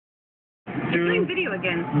doing video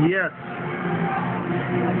again. Yes.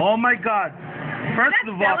 Oh my God. First Is that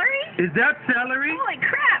of all, celery? is that celery? Holy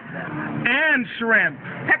crap! And shrimp.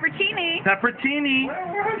 Pepperoni. Pepperoni.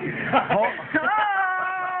 Oh.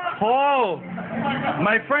 Oh,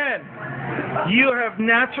 my friend, you have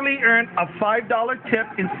naturally earned a $5 tip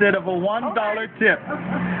instead of a $1 tip.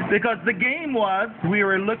 Because the game was, we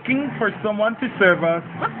were looking for someone to serve us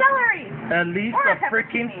What celery? at least Or a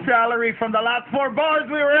freaking salary from the last 4 bars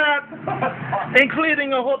we were at,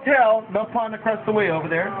 including a hotel, the pond across the way over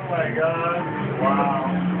there. Oh my God.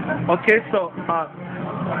 Wow. Okay, so,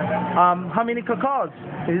 how many cacos?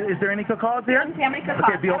 Is there any cacos here? How many cacos?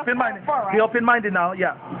 Okay, be open-minded. Four, right? Be open-minded now,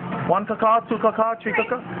 yeah. 1 cacao, 2 cacao, 3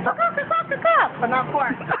 cacao. Cacao, but not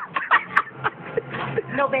 4.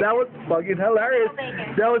 No bacon. That was fucking hilarious. No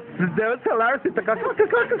bacon. That was hilarious. It's a cacao.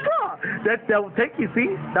 That will take you,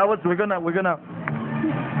 see? That was, we're gonna.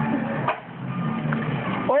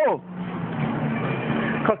 Oh!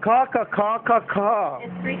 Cacao.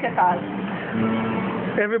 It's 3 cacos.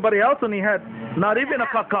 Everybody else only had not even a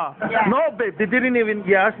cacao. Yeah. No, babe, they didn't even,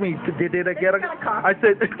 you asked me, did I get a, I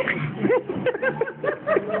said,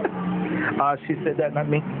 she said that, not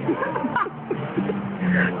me.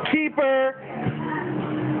 Keeper.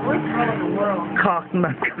 Cock,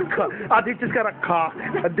 not cock. They just got a cock,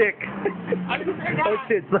 a dick. Oh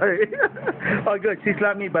shit, sorry. Oh good, she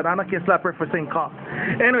slapped me, but I can't slap her for saying cock.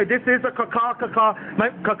 Anyway, this is a cacao.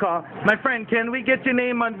 My friend, can we get your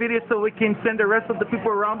name on video so we can send the rest of the people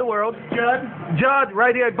around the world? Judd,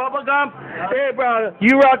 right here, Bubblegum. Hey, bro,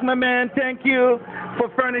 you rock, my man. Thank you for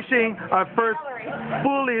furnishing our first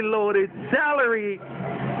fully loaded salary.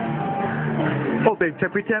 Oh, babe, can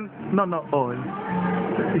I pretend? No, oh.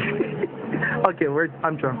 Okay,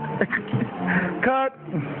 I'm drunk. Cut.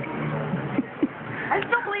 I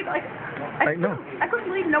still believe, like, I know. I couldn't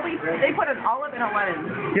believe they put an olive in a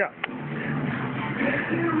lemon. Yeah.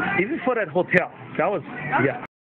 Even for that hotel, that was, yeah.